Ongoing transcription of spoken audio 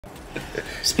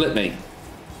Split me.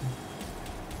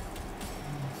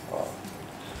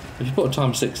 If you put a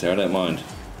times 6 there, I don't mind.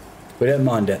 We don't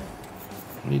mind it.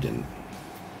 You didn't.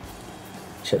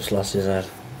 Chip's lost his head.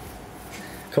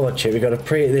 Come on, Chip, we've got to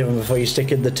preheat the oven before you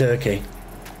stick in the turkey.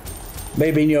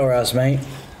 Maybe in your house, mate.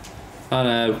 I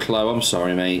know, Chloe, I'm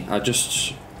sorry, mate.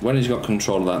 When he's got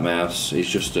control of that mouse, he's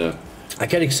just a... I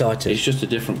get excited. He's just a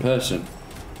different person.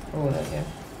 Oh, there you go.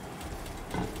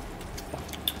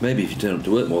 Maybe if you turn up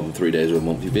to work more than 3 days a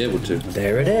month, you'd be able to.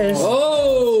 There it is.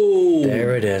 Oh!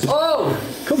 There it is. Oh!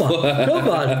 Come on, come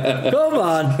on, come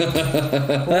on.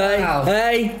 Wow.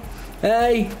 Hey,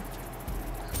 hey, hey.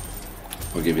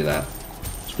 I'll give you that.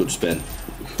 It's a good spin.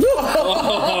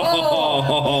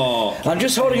 I'm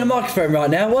just holding a microphone right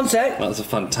now. One sec. That's a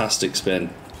fantastic spin.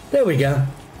 There we go.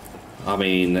 I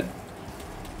mean,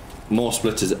 more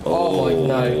splitters. Oh,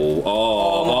 my no.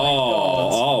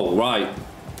 Oh, right.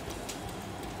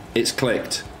 It's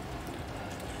clicked.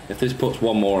 If this puts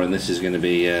one more in, this is going to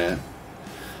be.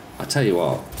 I tell you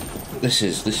what, this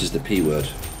is the P word.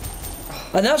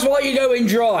 And that's why you go in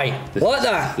dry, like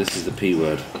that. This is the P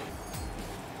word.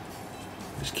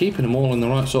 It's keeping them all in the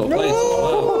right sort of place.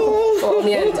 Oh, on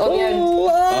the end, on the end.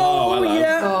 Oh, hello.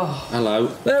 Yeah. Oh. Hello.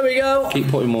 There we go. Keep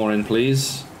putting more in,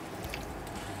 please.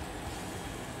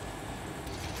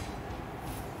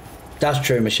 That's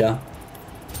true, Michelle.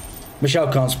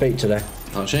 Michelle can't speak today.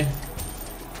 Can't she?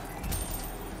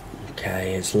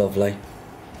 Okay, it's lovely.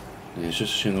 Yeah, it's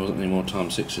just a shame there wasn't any more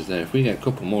times 6s there. If we get a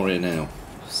couple more here now.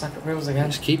 Separate reels again.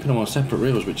 It's keeping them on separate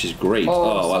reels, which is great.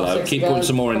 Oh, Hello. six Keep again. putting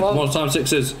some more in. Come on. More times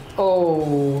 6s.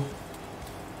 Oh.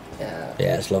 Yeah.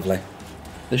 Yeah, it's lovely.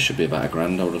 This should be about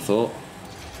 £1,000, I would have thought.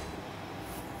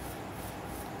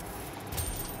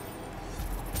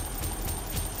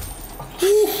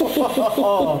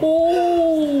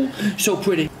 Oh, so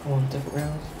pretty. Come on, different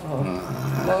reels. Oh.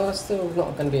 No, that's still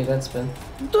not going to be a dead spin.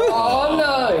 Oh,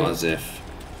 no. As if.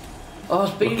 Oh,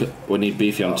 it's been... Look we need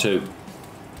beefy on 2.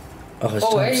 Oh, it's Oh,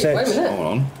 time wait, 6. wait a minute. Hold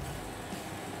on.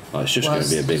 Oh, it's just Well, going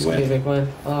to be a big it's gonna win. be a big win.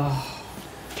 Oh.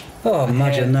 Oh,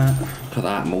 imagine that. Look at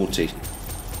that, multi.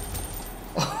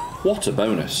 What a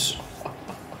bonus.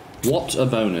 What a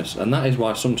bonus. And that is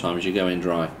why sometimes you go in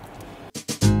dry.